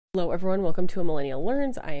Hello everyone, welcome to A Millennial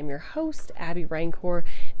Learns. I am your host, Abby Rancor.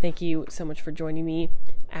 Thank you so much for joining me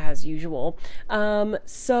as usual.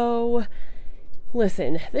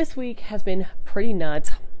 Listen, this week has been pretty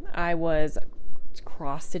nuts. I was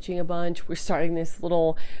cross-stitching a bunch. We're starting this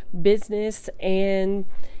little business and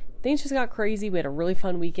things just got crazy. We had a really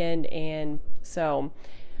fun weekend, and so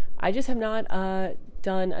I just have not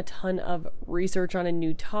done a ton of research on a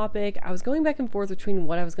new topic. I was going back and forth between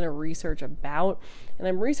what I was going to research about, and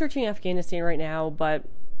I'm researching Afghanistan right now, but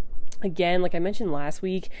again, like I mentioned last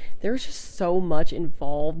week, there's just so much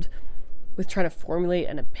involved with trying to formulate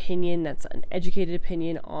an opinion that's an educated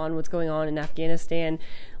opinion on what's going on in Afghanistan.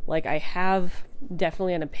 Like, I have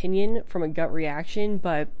definitely an opinion from a gut reaction,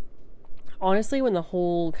 but honestly, when the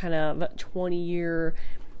whole kind of 20-year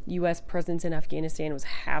U.S. presence in Afghanistan was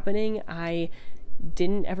happening, I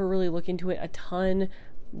didn't ever really look into it a ton,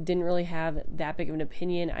 didn't really have that big of an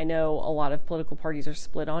opinion. I know a lot of political parties are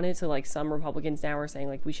split on it, so like some Republicans now are saying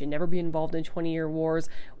like we should never be involved in 20-year wars,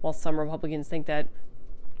 while some Republicans think that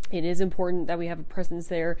it is important that we have a presence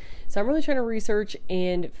there. So I'm really trying to research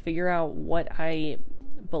and figure out what I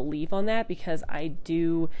believe on that, because I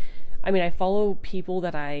follow people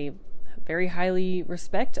that I very highly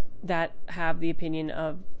respect that have the opinion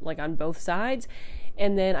of like on both sides.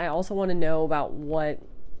 And then I also want to know about what,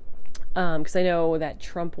 because I know that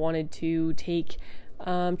Trump wanted to take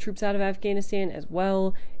troops out of Afghanistan as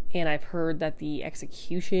well. And I've heard that the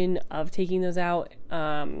execution of taking those out,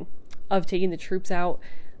 of taking the troops out,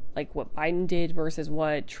 like what Biden did versus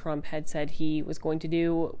what Trump had said he was going to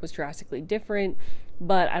do, was drastically different.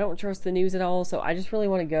 But I don't trust the news at all. So I just really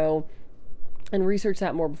want to go and research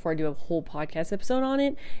that more before I do a whole podcast episode on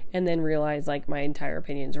it, and then realize like my entire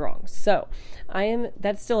opinion's wrong. So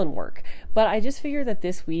that's still in work, but I just figured that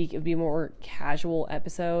this week it would be a more casual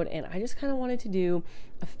episode, and I just kind of wanted to do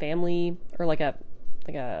a family or like a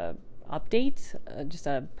update, just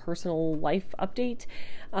a personal life update,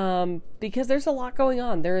 because there's a lot going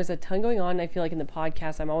on. There is a ton going on. I feel like in the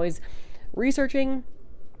podcast, I'm always researching,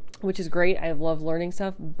 which is great. I love learning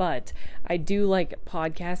stuff, but I do like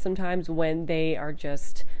podcasts sometimes when they are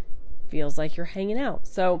just feels like you're hanging out.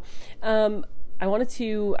 So I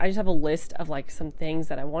just have a list of like some things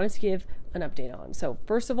that I wanted to give an update on. So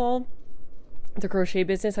first of all, the crochet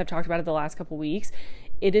business, I've talked about it the last couple weeks.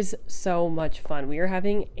 It is so much fun. We are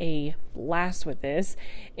having a blast with this,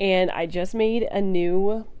 and I just made a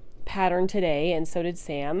new pattern today, and so did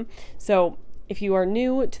Sam. So if you are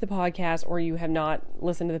new to the podcast or you have not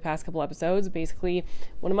listened to the past couple episodes, basically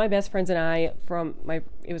one of my best friends and I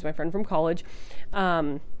it was my friend from college,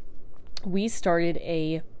 we started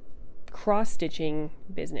a cross-stitching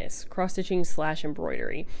business, cross-stitching /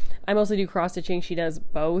 embroidery. I mostly do cross-stitching. She does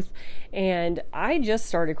both. And I just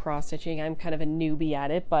started cross-stitching. I'm kind of a newbie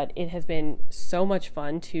at it, but it has been so much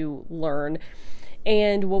fun to learn.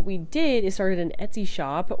 And what we did is started an Etsy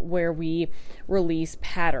shop where we release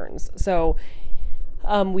patterns. So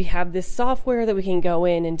we have this software that we can go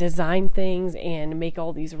in and design things and make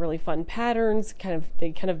all these really fun patterns.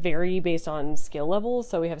 They kind of vary based on skill levels.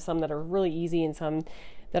 So we have some that are really easy and some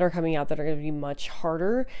that are coming out that are going to be much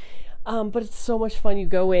harder. But it's so much fun. You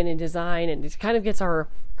go in and design, and it kind of gets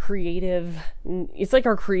it's like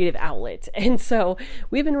our creative outlet. And so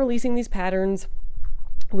we've been releasing these patterns.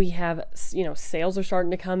 We have, sales are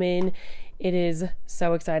starting to come in. It is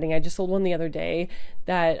so exciting. I just sold one the other day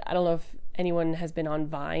that I don't know if anyone has been on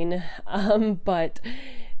Vine, but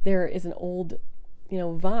there is an old,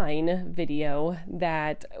 Vine video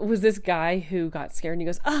that was this guy who got scared and he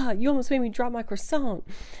goes, you almost made me drop my croissant.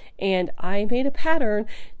 And I made a pattern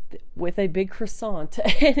with a big croissant,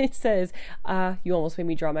 and it says, you almost made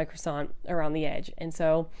me draw my croissant around the edge. And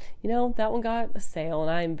so, that one got a sale,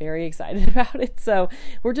 and I'm very excited about it. So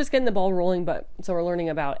we're just getting the ball rolling, so we're learning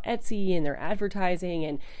about Etsy and their advertising,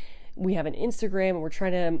 and we have an Instagram, and we're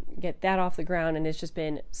trying to get that off the ground, and it's just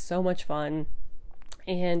been so much fun.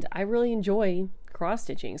 And I really enjoy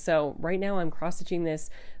cross-stitching. So right now I'm cross-stitching this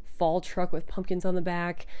fall truck with pumpkins on the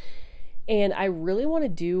back, and I really want to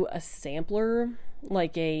do a sampler,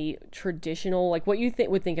 like a traditional, like what you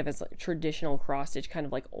would think of as like traditional cross stitch, kind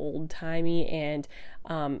of like old timey, and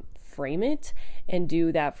frame it and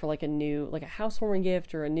do that for like a housewarming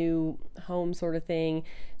gift or a new home sort of thing.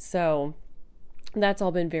 So that's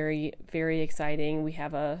all been very, very exciting. We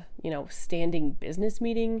have a, standing business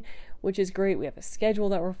meeting, which is great. We have a schedule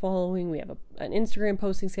that we're following. We have an Instagram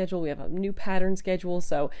posting schedule. We have a new pattern schedule.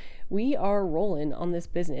 So we are rolling on this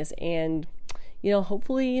business, and,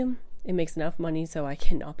 hopefully it makes enough money so I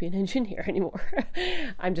cannot be an engineer anymore.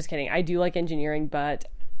 I'm just kidding. I do like engineering, but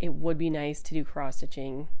it would be nice to do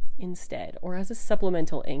cross-stitching instead, or as a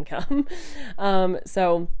supplemental income.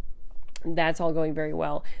 So That's all going very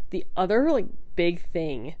well. The other like big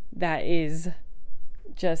thing that is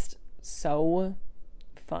just so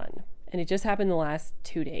fun, and it just happened the last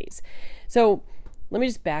 2 days. So let me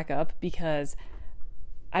just back up, because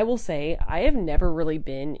I will say I have never really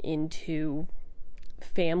been into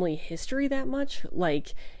family history that much,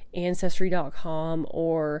 like ancestry.com,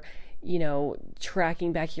 or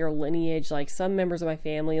tracking back your lineage. Like some members of my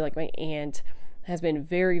family, like my aunt, has been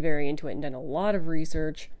very, very into it and done a lot of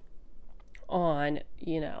research on,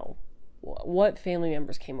 what family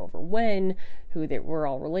members came over when, who they were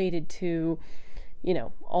all related to,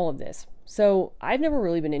 all of this. So I've never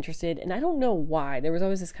really been interested, and I don't know why. There was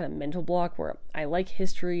always this kind of mental block where I like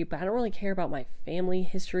history, but I don't really care about my family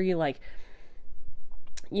history. Like,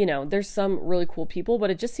 there's some really cool people, but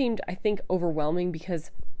it just seemed, I think, overwhelming,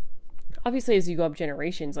 because obviously as you go up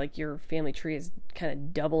generations, like your family tree is kind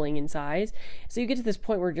of doubling in size. So you get to this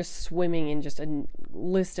point where you're just swimming in just a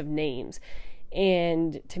list of names.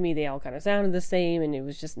 And to me, they all kind of sounded the same, and it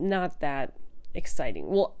was just not that exciting.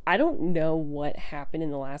 Well, I don't know what happened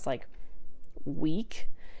in the last like week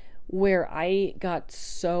where I got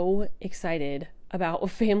so excited about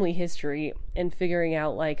family history and figuring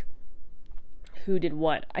out like who did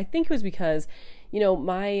what. I think it was because,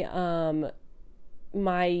 my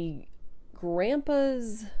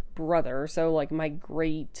grandpa's brother, so like my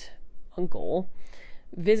great uncle,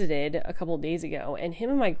 visited a couple of days ago, and him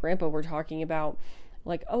and my grandpa were talking about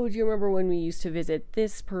like, oh, do you remember when we used to visit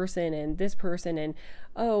this person and this person, and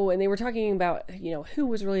they were talking about who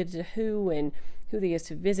was related to who and who they used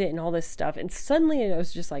to visit and all this stuff. And suddenly I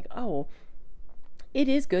was just like, oh, it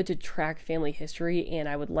is good to track family history, and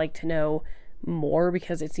I would like to know more,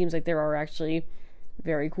 because it seems like there are actually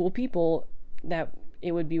very cool people that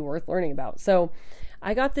it would be worth learning about. So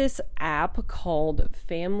I got this app called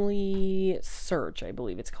Family Search, I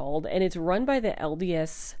believe it's called, and it's run by the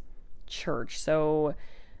LDS Church. So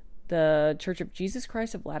the Church of Jesus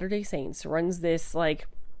Christ of Latter-day Saints runs this like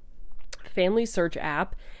Family Search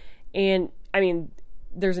app. And I mean,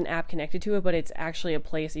 there's an app connected to it, but it's actually a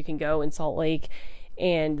place you can go in Salt Lake,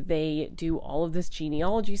 and they do all of this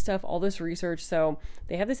genealogy stuff, all this research. So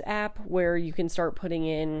they have this app where you can start putting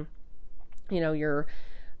in, your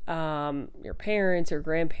parents or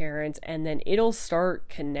grandparents, and then it'll start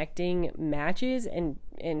connecting matches and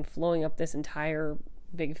flowing up this entire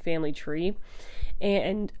big family tree.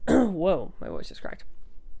 And whoa, my voice just cracked.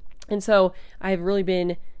 And so I've really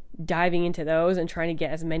been diving into those and trying to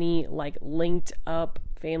get as many like linked up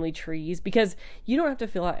family trees, because you don't have to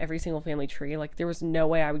fill out every single family tree. Like there was no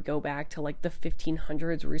way I would go back to like the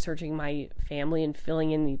 1500s researching my family and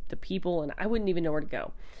filling in the people, and I wouldn't even know where to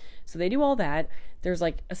go. So they do all that. There's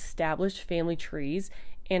like established family trees,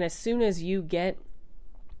 and as soon as you get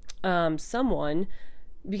someone,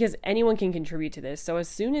 because anyone can contribute to this, so as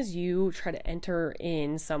soon as you try to enter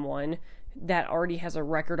in someone that already has a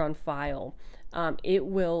record on file, it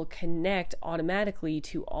will connect automatically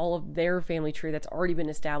to all of their family tree that's already been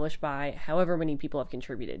established by however many people have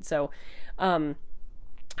contributed. So I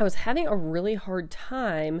was having a really hard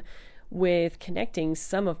time with connecting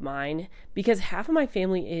some of mine, because half of my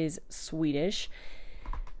family is Swedish,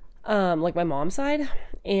 like my mom's side,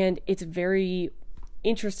 and it's very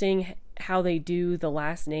interesting how they do the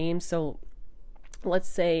last name. So let's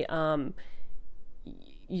say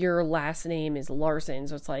your last name is Larson,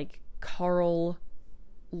 so it's like Carl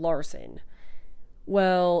Larson.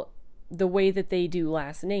 Well, the way that they do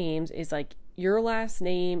last names is like your last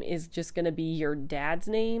name is just going to be your dad's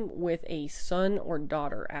name with a son or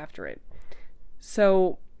daughter after it.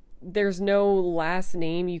 So there's no last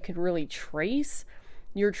name you can really trace.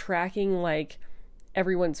 You're tracking like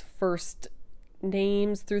everyone's first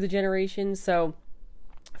names through the generations. So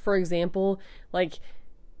for example, like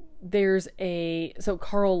so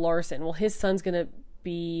Carl Larson, well, his son's going to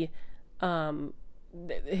be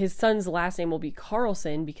his son's last name will be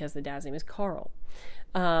Carlson because the dad's name is Carl.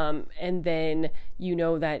 And then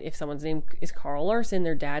that if someone's name is Carl Larson,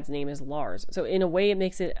 their dad's name is Lars. So in a way it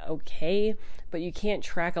makes it okay, but you can't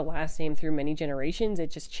track a last name through many generations.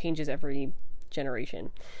 It just changes every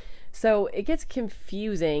generation. So it gets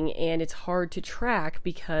confusing and it's hard to track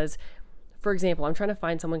because, for example, I'm trying to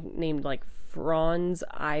find someone named like Franz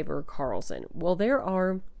Ivar Carlson. Well, there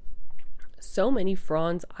are so many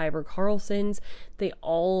Franz Ivar Carlsons. They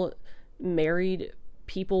all married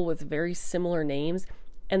people with very similar names.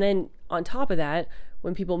 And then on top of that,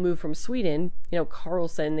 when people move from Sweden,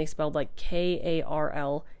 Carlson, they spelled like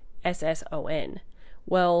Karlsson.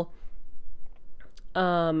 Well,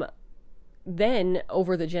 then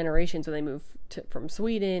over the generations when they moved from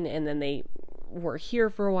Sweden and then they were here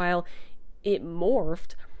for a while, it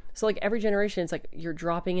morphed So like every generation, it's like you're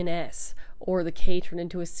dropping an S or the K turned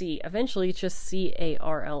into a C. Eventually it's just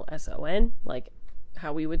Carlson, like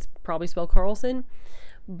how we would probably spell Carlson.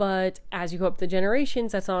 But as you go up the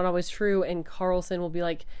generations, that's not always true. And Carlson will be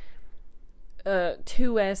like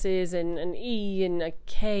two S's and an E and a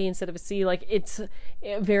K instead of a C. Like it's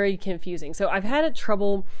very confusing. So I've had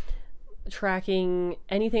trouble tracking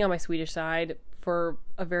anything on my Swedish side for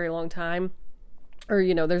a very long time. Or,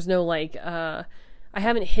 there's no like, I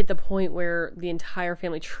haven't hit the point where the entire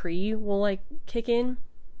family tree will like kick in.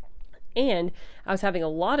 And I was having a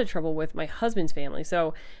lot of trouble with my husband's family.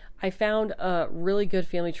 So I found a really good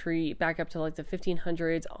family tree back up to like the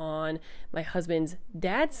 1500s on my husband's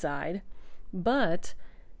dad's side. But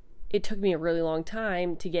it took me a really long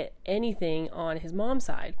time to get anything on his mom's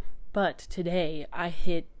side. But today I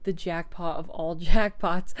hit the jackpot of all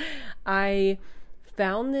jackpots. I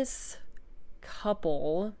found this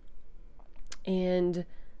couple, and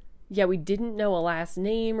yeah, we didn't know a last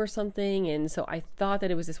name or something, and so I thought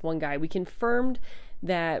that it was this one guy. We confirmed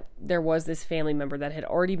that there was this family member that had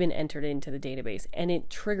already been entered into the database, and it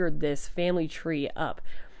triggered this family tree up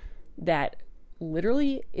that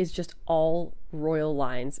literally is just all royal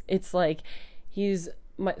lines. It's like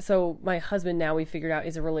my husband, now we figured out,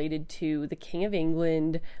 is related to the King of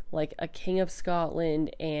England, like a King of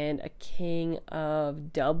Scotland, and a King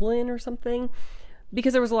of Dublin or something,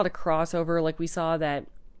 because there was a lot of crossover. Like we saw that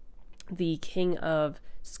the King of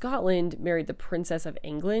Scotland married the Princess of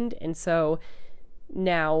England, and so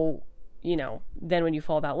now, then when you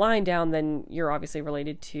follow that line down, then you're obviously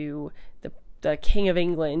related to the King of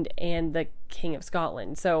England and the King of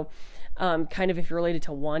Scotland. So kind of if you're related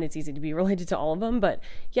to one, it's easy to be related to all of them. But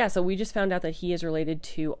yeah, so we just found out that he is related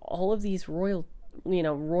to all of these royal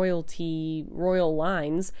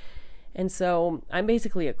lines. And so I'm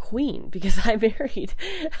basically a queen because I married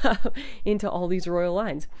into all these royal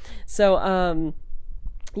lines. So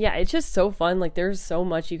yeah, it's just so fun. Like there's so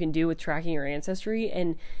much you can do with tracking your ancestry.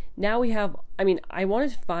 And now we have, I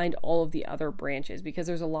wanted to find all of the other branches because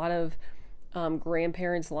there's a lot of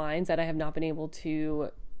grandparents' lines that I have not been able to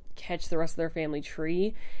catch the rest of their family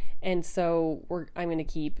tree, and so I'm going to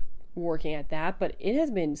keep working at that. But it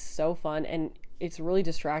has been so fun, and it's really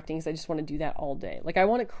distracting because I just want to do that all day. Like I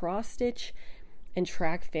want to cross stitch and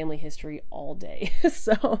track family history all day.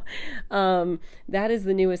 So that is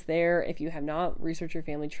the newest there. If you have not researched your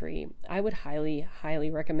family tree, I would highly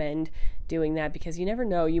recommend doing that, because you never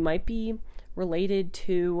know, you might be related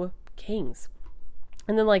to kings.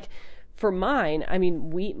 And then like for mine,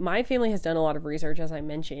 my family has done a lot of research, as I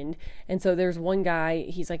mentioned. And so there's one guy,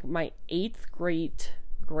 he's like my 8th great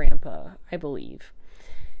grandpa, I believe.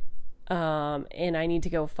 And I need to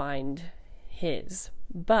go find his.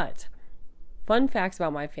 But fun facts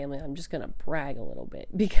about my family, I'm just going to brag a little bit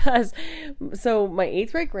because, so my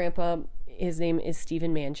 8th great grandpa, his name is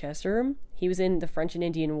Stephen Manchester. He was in the French and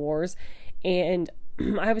Indian Wars. And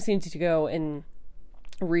I obviously need to go and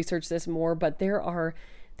research this more, but there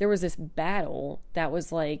was this battle that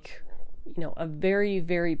was like, a very,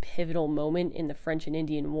 very pivotal moment in the French and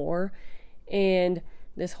Indian War. And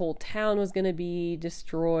this whole town was going to be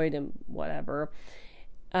destroyed and whatever.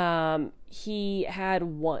 He had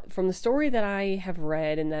one, from the story that I have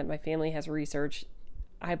read and that my family has researched,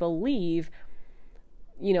 I believe,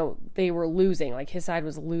 they were losing, like his side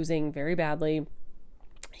was losing very badly.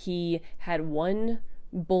 He had one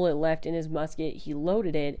bullet left in his musket. He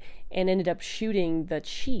loaded it and ended up shooting the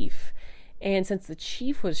chief. And since the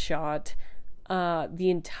chief was shot, the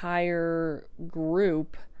entire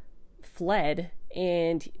group fled,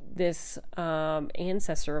 and this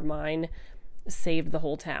ancestor of mine saved the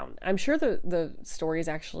whole town. I'm sure the story is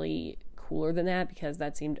actually cooler than that, because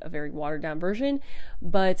that seemed a very watered down version.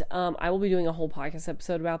 But I will be doing a whole podcast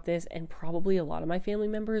episode about this, and probably a lot of my family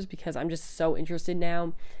members, because I'm just so interested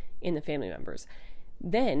now in the family members.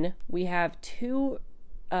 Then we have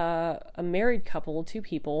a married couple, 2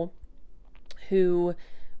 people who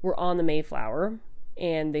were on the Mayflower,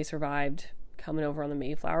 and they survived coming over on the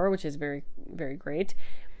Mayflower, which is very, very great.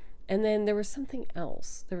 And then there was something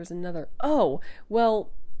else. There was another,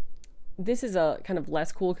 this is a kind of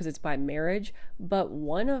less cool because it's by marriage, but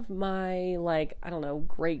one of my,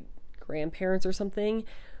 great grandparents or something,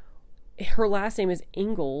 her last name is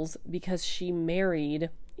Ingalls because she married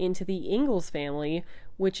into the Ingalls family,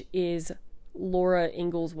 which is Laura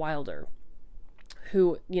Ingalls Wilder,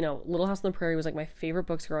 who, Little House on the Prairie was like my favorite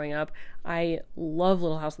books growing up. I love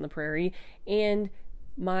Little House on the Prairie, and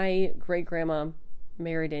my great grandma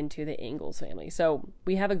married into the Ingalls family. So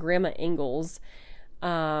we have a Grandma Ingalls,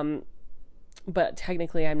 but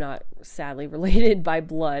technically I'm not sadly related by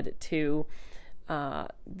blood to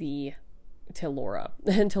the to Laura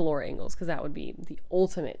and to Laura Ingalls, because that would be the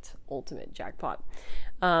ultimate jackpot.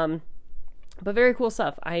 But very cool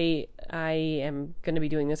stuff. I am going to be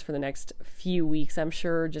doing this for the next few weeks, I'm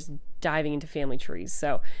sure, just diving into family trees.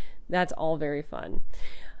 So that's all very fun.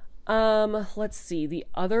 Let's see. The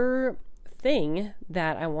other thing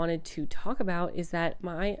that I wanted to talk about is that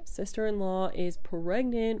my sister-in-law is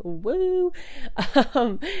pregnant. Woo!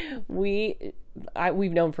 We've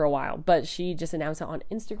known for a while, but she just announced it on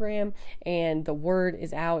Instagram, and the word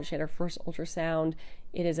is out. She had her first ultrasound.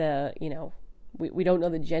 It is we don't know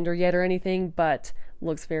the gender yet or anything, but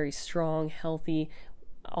looks very strong, healthy,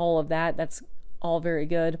 all of that. That's all very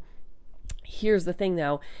good. Here's the thing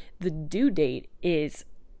though. The due date is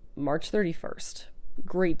March 31st.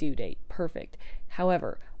 Great due date. Perfect.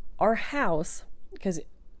 However, our house, because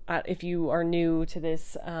if you are new to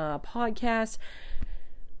this podcast,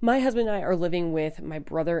 my husband and I are living with my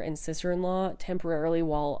brother and sister-in-law temporarily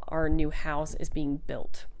while our new house is being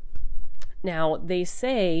built. Now, they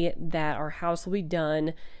say that our house will be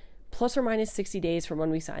done plus or minus 60 days from when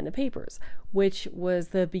we sign the papers, which was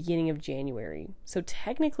the beginning of January. So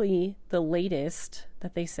technically, the latest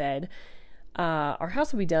that they said our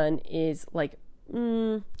house will be done is like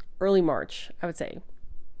early March, I would say.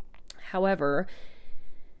 However,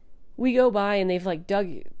 we go by and they've like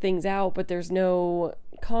dug things out, but there's no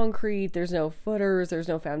concrete, there's no footers, there's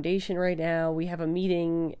no foundation right now. We have a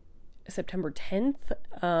meeting September 10th,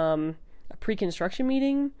 a pre-construction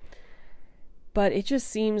meeting, but it just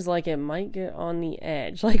seems like it might get on the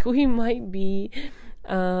edge. Like we might be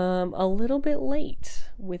a little bit late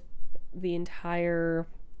with the entire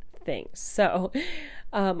thing. So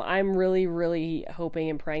I'm really, really hoping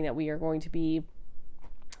and praying that we are going to be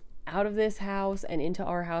out of this house and into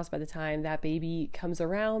our house by the time that baby comes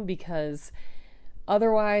around, because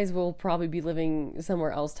otherwise we'll probably be living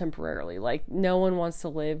somewhere else temporarily. Like no one wants to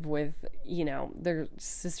live with, their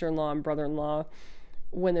sister-in-law and brother-in-law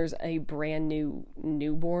when there's a brand new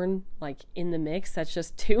newborn like in the mix. That's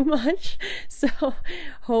just too much. So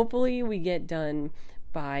hopefully we get done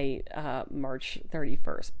by March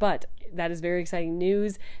 31st. But that is very exciting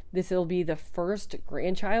news. This will be the first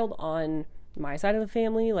grandchild on my side of the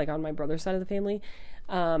family, like on my brother's side of the family,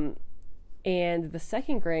 and the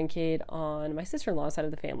second grandkid on my sister-in-law's side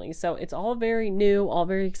of the family. So it's all very new, all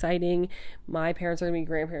very exciting. My parents are going to be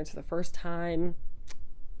grandparents for the first time,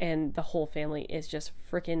 and the whole family is just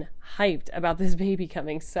freaking hyped about this baby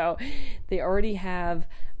coming. So they already have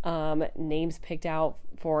names picked out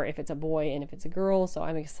for if it's a boy and if it's a girl. So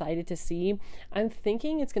I'm excited to see. I'm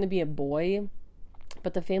thinking it's going to be a boy,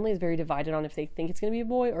 but the family is very divided on if they think it's going to be a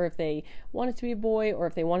boy or if they want it to be a boy, or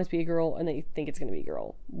if they want it to be a girl and they think it's going to be a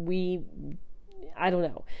girl. I don't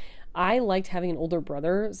know. I liked having an older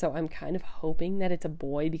brother, so I'm kind of hoping that it's a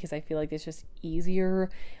boy, because I feel like it's just easier.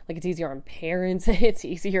 Like it's easier on parents. It's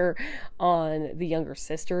easier on the younger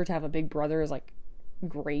sister. To have a big brother is like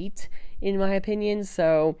great in my opinion.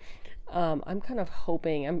 So I'm kind of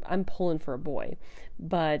hoping, I'm pulling for a boy,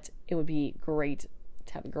 but it would be great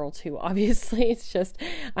to have a girl too. Obviously, it's just,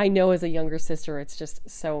 I know as a younger sister, it's just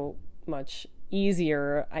so much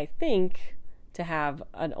easier, I think, to have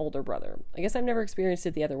an older brother. I guess I've never experienced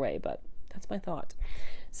it the other way, but that's my thought.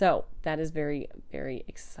 So that is very, very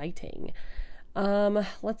exciting.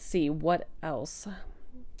 Let's see, what else?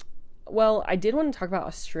 Well, I did want to talk about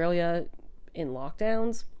Australia in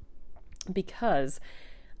lockdowns, because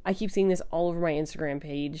I keep seeing this all over my Instagram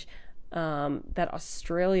page, that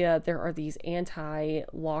Australia, there are these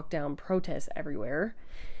anti-lockdown protests everywhere,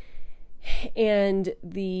 and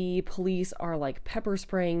the police are like pepper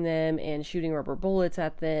spraying them and shooting rubber bullets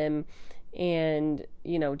at them, and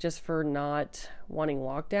just for not wanting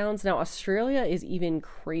lockdowns. Now Australia is even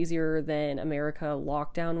crazier than America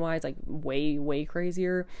lockdown wise, like way, way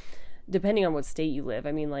crazier, depending on what state you live.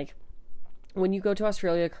 I mean, like when you go to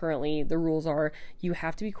Australia currently, the rules are you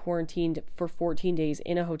have to be quarantined for 14 days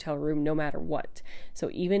in a hotel room no matter what. So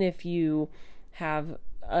even if you have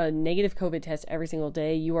a negative COVID test every single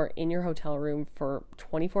day, you are in your hotel room for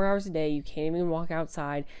 24 hours a day. You can't even walk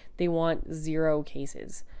outside. They want 0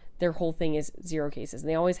 cases. Their whole thing is 0 cases. And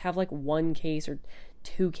they always have like 1 case or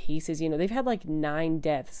 2 cases. They've had like 9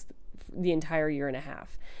 deaths the entire year and a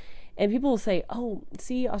half. And people will say, oh,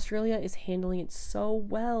 see, Australia is handling it so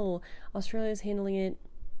well. Australia is handling it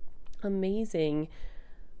amazing.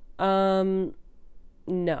 No.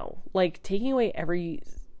 Like, taking away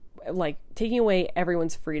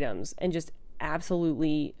everyone's freedoms and just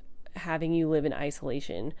absolutely having you live in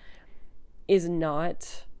isolation is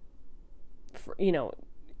not,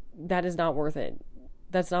 that is not worth it.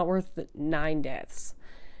 That's not worth the 9 deaths.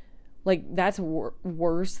 Like, that's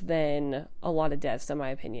worse than a lot of deaths, in my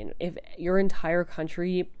opinion. If your entire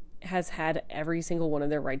country has had every single one of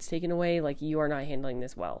their rights taken away, like, you are not handling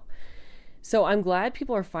this well. So I'm glad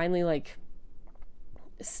people are finally, like,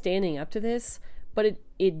 standing up to this, but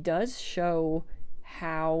it does show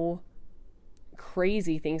how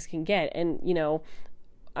crazy things can get. And, you know,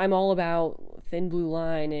 I'm all about thin blue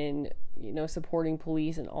line and, you know, supporting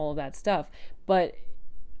police and all of that stuff. But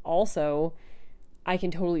also, I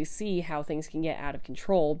can totally see how things can get out of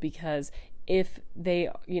control, because if they,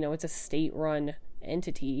 you know, it's a state-run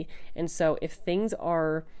entity, and so if things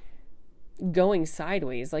are going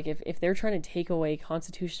sideways, like if they're trying to take away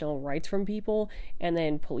constitutional rights from people and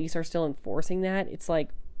then police are still enforcing that, it's like,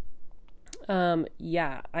 I'm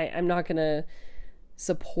not gonna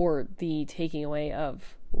support the taking away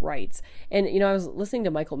of rights. And, you know, I was listening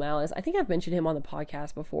to Michael Malice. I think I've mentioned him on the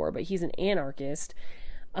podcast before, but he's an anarchist.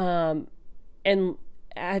 And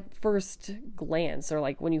at first glance, or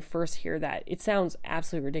like when you first hear that, it sounds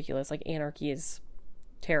absolutely ridiculous. Like, anarchy is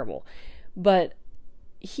terrible. But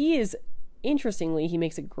interestingly, he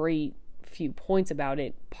makes a great few points about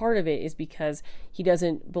it. Part of it is because he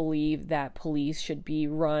doesn't believe that police should be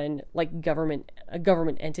run like a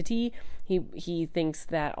government entity. He thinks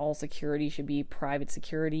that all security should be private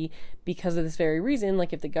security because of this very reason.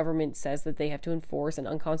 Like, if the government says that they have to enforce an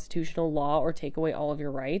unconstitutional law or take away all of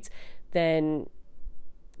your rights, then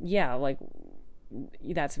yeah, like,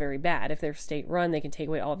 that's very bad. If they're state run, they can take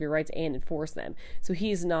away all of your rights and enforce them. So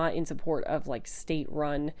he's not in support of like state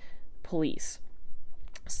run police.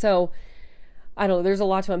 So I don't know, there's a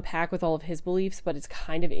lot to unpack with all of his beliefs, but it's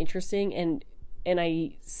kind of interesting, and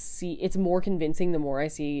I see it's more convincing the more I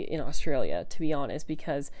see in Australia, to be honest,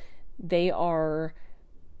 because they are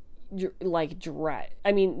like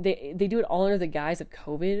I mean, they do it all under the guise of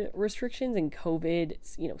COVID restrictions and COVID,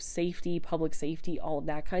 you know, safety, public safety, all of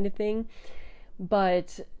that kind of thing.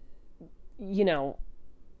 But, you know,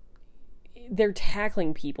 they're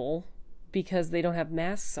tackling people because they don't have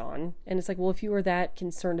masks on. And it's like, well, if you were that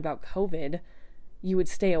concerned about COVID, you would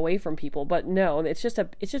stay away from people. But no, it's just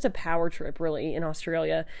a power trip, really, in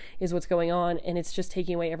Australia is what's going on. And it's just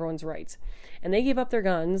taking away everyone's rights. And they gave up their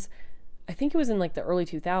guns. I think it was in like the early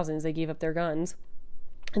 2000s they gave up their guns.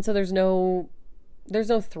 And so there's no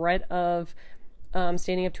threat of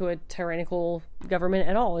standing up to a tyrannical government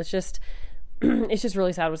at all. It's just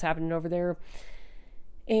really sad what's happening over there.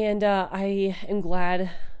 And I am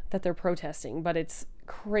glad that they're protesting, but it's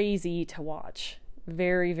crazy to watch.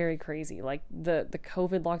 Very, very crazy. Like, the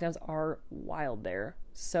COVID lockdowns are wild there.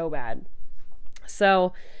 So bad.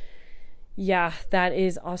 So yeah, that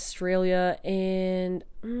is Australia. And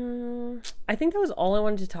I think that was all I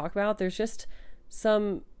wanted to talk about. There's just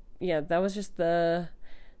that was just the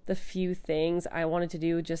few things I wanted to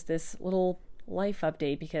do, just this little life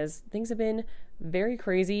update, because things have been very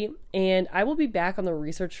crazy. And I will be back on the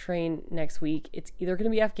research train next week. It's either going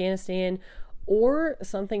to be Afghanistan or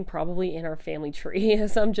something probably in our family tree.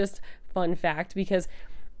 Some just fun fact, because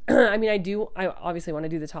I mean, I obviously want to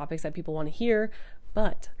do the topics that people want to hear,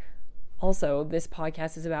 but also this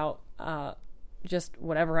podcast is about just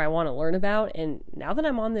whatever I want to learn about. And now that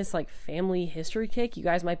I'm on this like family history kick, you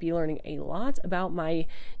guys might be learning a lot about my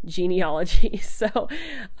genealogy. So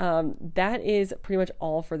that is pretty much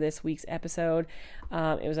all for this week's episode.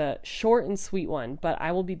 It was a short and sweet one, but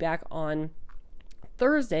I will be back on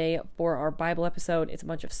Thursday for our Bible episode. It's a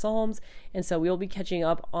bunch of Psalms, and so we'll be catching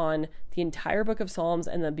up on the entire book of Psalms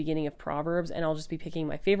and the beginning of Proverbs, and I'll just be picking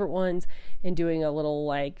my favorite ones and doing a little,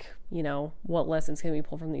 like, you know, what lessons can we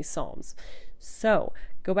pull from these Psalms. So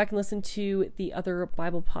go back and listen to the other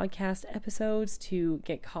Bible podcast episodes to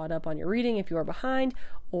get caught up on your reading if you are behind,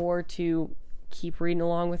 or to keep reading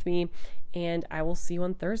along with me, and I will see you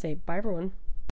on Thursday. Bye, everyone.